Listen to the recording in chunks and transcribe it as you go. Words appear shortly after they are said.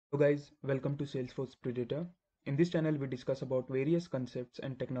Hello guys, welcome to Salesforce Predator. In this channel we discuss about various concepts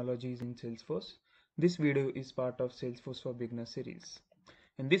and technologies in Salesforce. This video is part of Salesforce for Beginners series.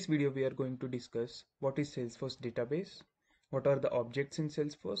 In this video we are going to discuss what is Salesforce Database, what are the objects in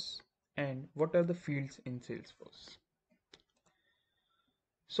Salesforce, and what are the fields in Salesforce.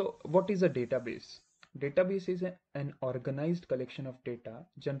 So what is a database? Database is an organized collection of data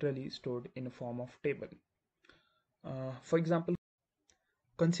generally stored in a form of table. For example,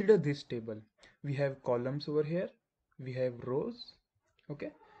 consider this table. We have columns over here, we have rows, okay,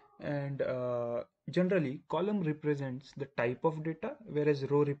 and generally column represents the type of data, whereas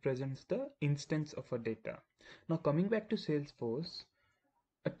row represents the instance of a data. Now coming back to Salesforce,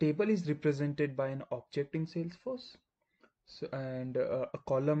 a table is represented by an object in Salesforce. So, and a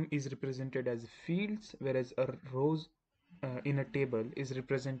column is represented as fields, whereas a rows in a table is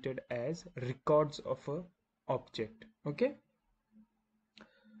represented as records of a object. Okay.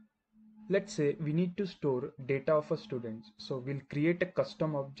 Let's say we need to store data of a student. So we'll create a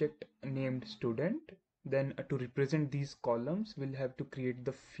custom object named student. Then to represent these columns, we'll have to create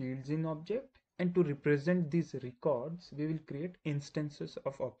the fields in object. And to represent these records, we will create instances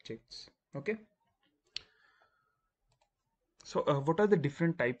of objects. Okay. So what are the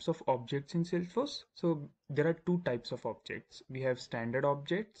different types of objects in Salesforce? So there are two types of objects. We have standard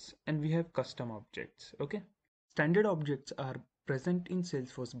objects and we have custom objects. Okay. Standard objects are present in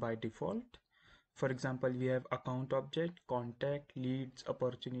Salesforce by default. For example, we have account object, contact, leads,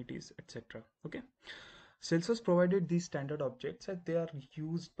 opportunities, etc. Okay. Salesforce provided these standard objects and they are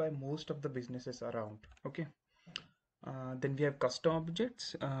used by most of the businesses around. Okay. Then we have custom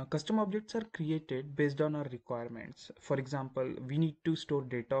objects. Custom objects are created based on our requirements. For example, we need to store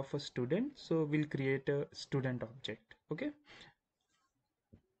data of a student, so we'll create a student object. Okay.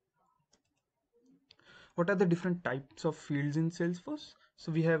 What are the different types of fields in Salesforce?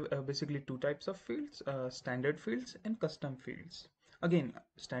 So we have basically two types of fields, standard fields and custom fields. Again,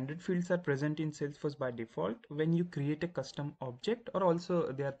 standard fields are present in Salesforce by default when you create a custom object, or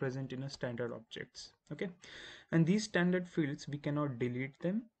also they are present in a standard objects. Okay, and these standard fields we cannot delete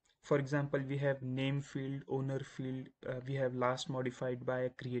them. For example, we have name field, owner field, we have last modified by,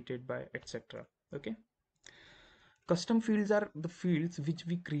 created by, etc. Okay. Custom fields are the fields which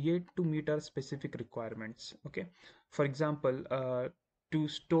we create to meet our specific requirements. Okay. For example, to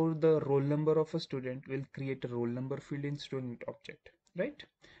store the roll number of a student, we'll create a roll number field in student object, right?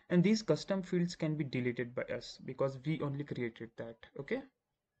 And these custom fields can be deleted by us because we only created that. Okay.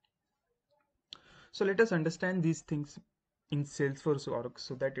 So let us understand these things in Salesforce org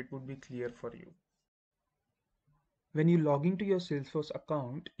so that it would be clear for you. When you log into your Salesforce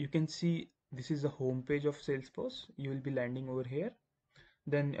account, you can see this is the home page of Salesforce. You will be landing over here.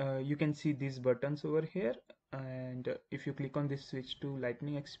 Then you can see these buttons over here, and if you click on this switch to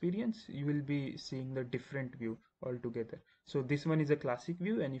lightning experience, you will be seeing the different view altogether. So this one is a classic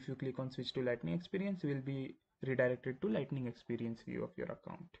view, and if you click on switch to lightning experience, you will be redirected to lightning experience view of your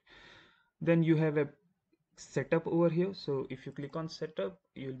account. Then you have a setup over here. So if you click on setup,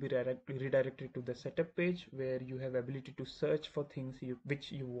 you'll be redirected to the setup page where you have ability to search for things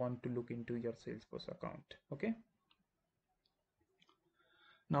which you want to look into your Salesforce account. Okay.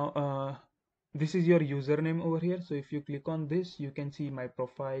 Now this is your username over here. So if you click on this, you can see my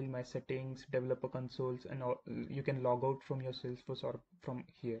profile, my settings, developer consoles, and all. You can log out from your Salesforce or from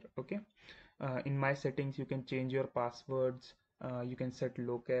here. Okay. In my settings, you can change your passwords, you can set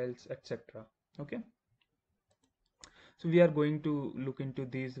locales, etc. Okay. So we are going to look into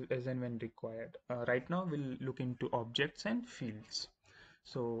these as and when required. Right now we'll look into objects and fields.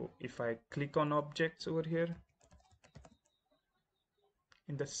 So if I click on objects over here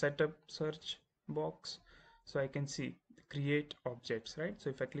in the setup search box, so I can see create objects, right? So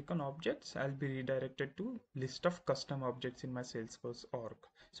if I click on objects, I'll be redirected to list of custom objects in my Salesforce org.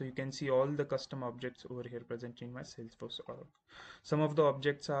 So you can see all the custom objects over here present in my Salesforce org. Some of the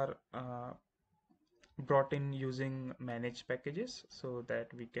objects are brought in using managed packages, so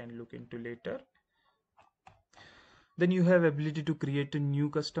that we can look into later. Then you have ability to create a new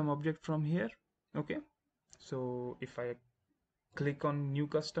custom object from here. Okay, so if I click on new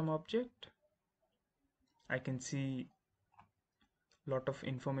custom object, I can see lot of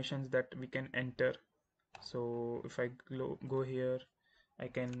informations that we can enter. So if I go here, I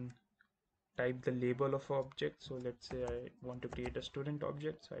can type the label of object. So let's say I want to create a student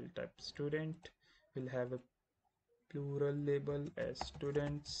object, so I'll type student. We'll have a plural label as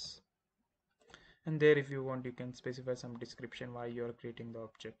students, and there if you want you can specify some description why you are creating the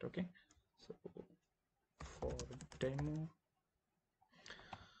object. Okay, so for demo,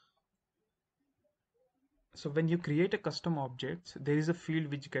 So when you create a custom objects, there is a field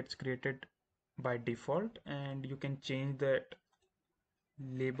which gets created by default, and you can change that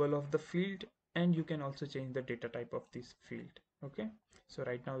label of the field, and you can also change the data type of this field. Okay, so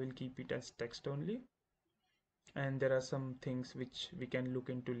right now we'll keep it as text only, and there are some things which we can look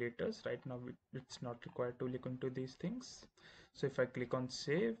into later. Right now it's not required to look into these things. So if I click on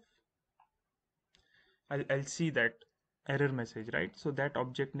save, I'll see that error message, right? So that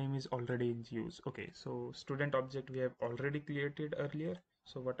object name is already in use. Okay, so student object we have already created earlier.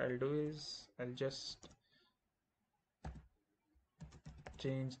 So what I'll do is I'll just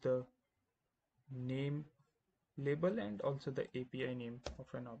change the name label and also the API name of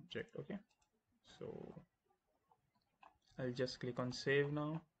an object. Okay, so I'll just click on save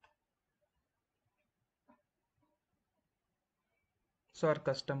now. So our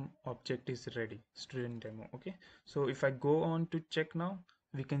custom object is ready, student demo. Okay, so if I go on to check now,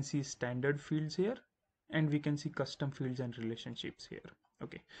 we can see standard fields here, and we can see custom fields and relationships here.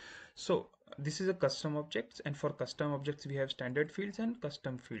 Okay, so this is a custom objects, and for custom objects we have standard fields and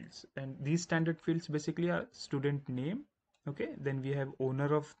custom fields, and these standard fields basically are student name. Okay, then we have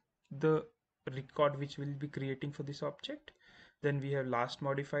owner of the record which we'll be creating for this object, then we have last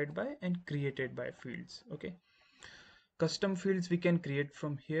modified by and created by fields. Okay, custom fields we can create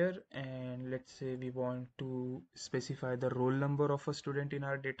from here, and let's say we want to specify the roll number of a student in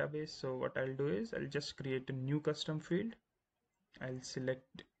our database. So what I'll do is I'll just create a new custom field. I'll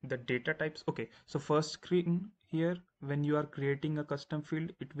select the data types. Okay, so first screen here, when you are creating a custom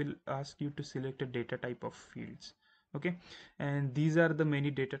field, it will ask you to select a data type of fields. Okay, and these are the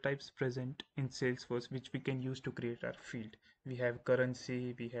many data types present in Salesforce which we can use to create our field. We have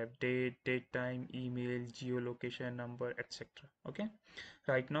currency, we have date, date time, email, geolocation, number, etc. Okay,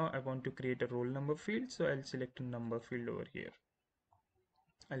 right now I want to create a roll number field, so I'll select a number field over here.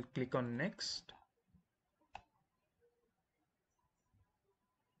 I'll click on next.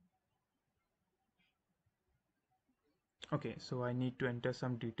 Okay, so I need to enter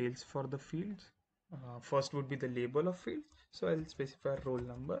some details for the fields. First would be the label of field. So I'll specify roll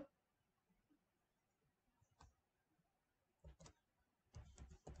number.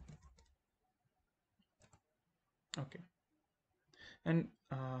 Okay, and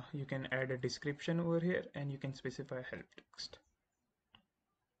you can add a description over here, and you can specify help text.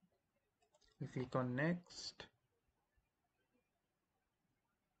 You click on next.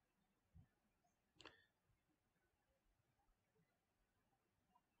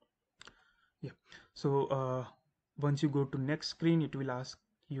 Yeah, so once you go to next screen, it will ask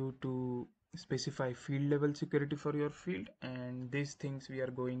you to specify field level security for your field, and these things we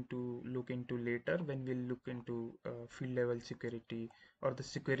are going to look into later when we'll look into field level security or the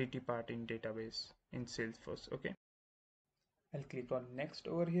security part in database in Salesforce. Okay, I'll click on next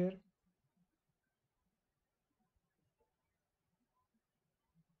over here.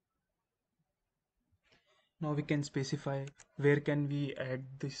 Now we can specify where can we add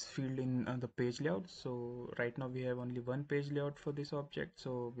this field in the page layout. So right now we have only one page layout for this object,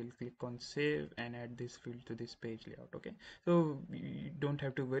 so we'll click on save and add this field to this page layout. Okay, so we don't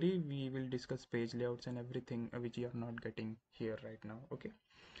have to worry, we will discuss page layouts and everything which you are not getting here right now. Okay,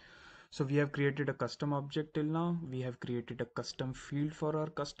 so we have created a custom object till now, we have created a custom field for our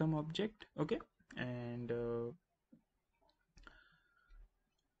custom object. Okay, and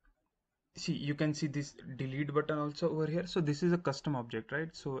see, you can see this delete button also over here. So this is a custom object,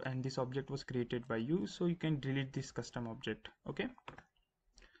 right? So, and this object was created by you, so you can delete this custom object. Okay,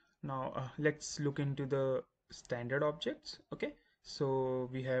 now let's look into the standard objects. Okay, so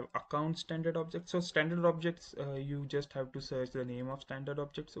we have account standard objects. So standard objects, you just have to search the name of standard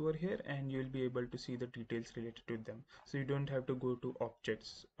objects over here, and you'll be able to see the details related to them. So you don't have to go to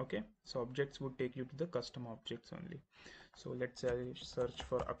objects. Okay, so objects would take you to the custom objects only. So let's search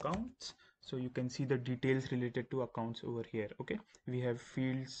for accounts. So you can see the details related to accounts over here. Okay, we have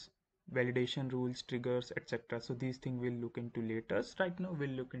fields, validation rules, triggers, etc. So these things we'll look into later. Right now we'll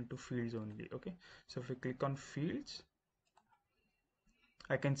look into fields only. Okay, so if we click on fields,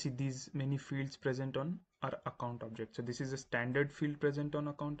 I can see these many fields present on our account object. So this is a standard field present on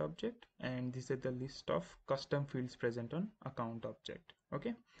account object, and this is the list of custom fields present on account object.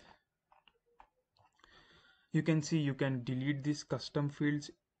 Okay, you can see you can delete these custom fields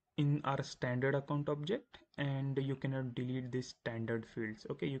in our standard account object, and you cannot delete these standard fields.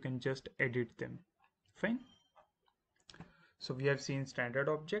 Okay, you can just edit them. Fine. So we have seen standard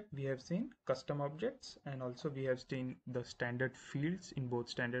object, we have seen custom objects, and also we have seen the standard fields in both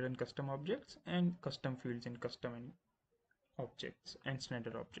standard and custom objects, and custom fields in custom and objects and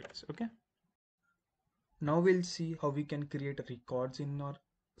standard objects. Okay, now we'll see how we can create records in our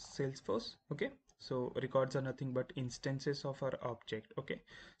Salesforce. Okay, So records are nothing but instances of our object. Okay,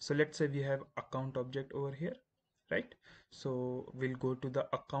 so let's say we have account object over here, right? So we'll go to the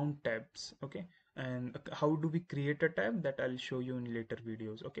account tabs. Okay, and how do we create a tab, that I'll show you in later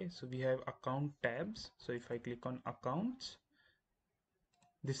videos. Okay, so we have account tabs. So if I click on accounts,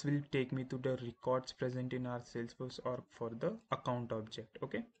 this will take me to the records present in our Salesforce org for the account object.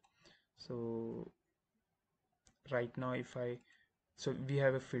 Okay, so right now so we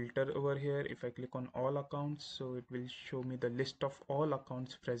have a filter over here. If I click on all accounts, so it will show me the list of all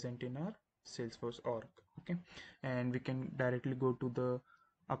accounts present in our Salesforce org. Okay, and we can directly go to the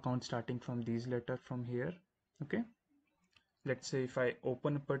account starting from these letters from here. Okay, let's say if I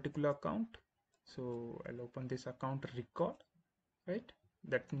open a particular account, so I'll open this account record, right?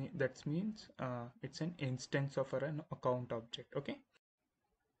 That means it's an instance of an account object. Okay,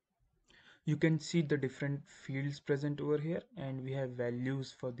 you can see the different fields present over here, and we have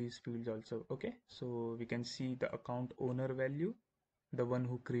values for these fields also. Okay, so we can see the account owner value, the one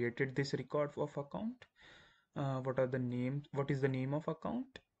who created this record of account, what is the name of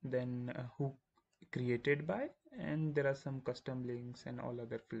account, then who created by, and there are some custom links and all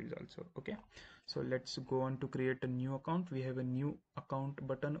other fields also. Okay, so let's go on to create a new account. We have a new account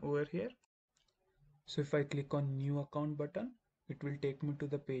button over here. So if I click on new account button, it will take me to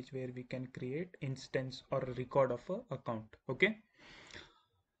the page where we can create instance or a record of a account. Okay,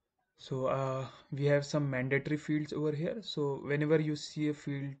 so we have some mandatory fields over here. So whenever you see a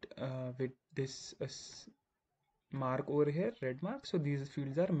field with this mark over here, red mark, so these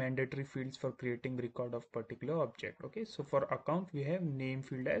fields are mandatory fields for creating record of particular object. Okay, so for account we have name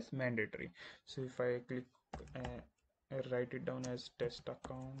field as mandatory. So if I click I write it down as test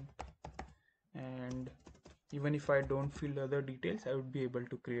account, and even if I don't fill other details, I would be able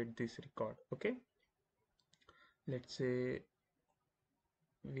to create this record. Okay, let's say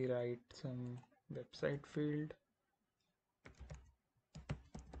we write some website field,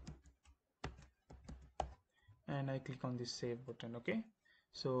 and I click on this save button. Okay,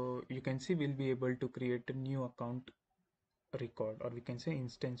 so you can see we'll be able to create a new account record, or we can say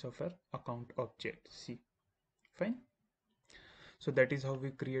instance of our account object. See, fine. So that is how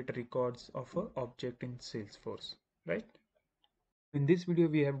we create records of a object in Salesforce, right? In this video,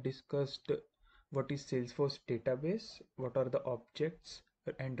 we have discussed what is Salesforce database, what are the objects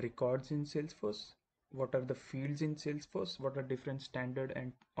and records in Salesforce, what are the fields in Salesforce, what are different standard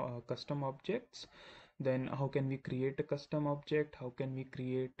and custom objects, then how can we create a custom object, how can we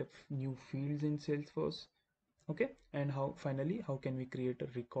create new fields in Salesforce, okay, and how can we create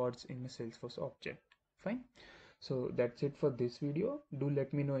records in a Salesforce object. Fine. So that's it for this video. Do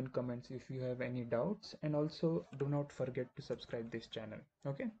let me know in comments if you have any doubts, and also do not forget to subscribe this channel.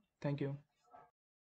 Okay, thank you.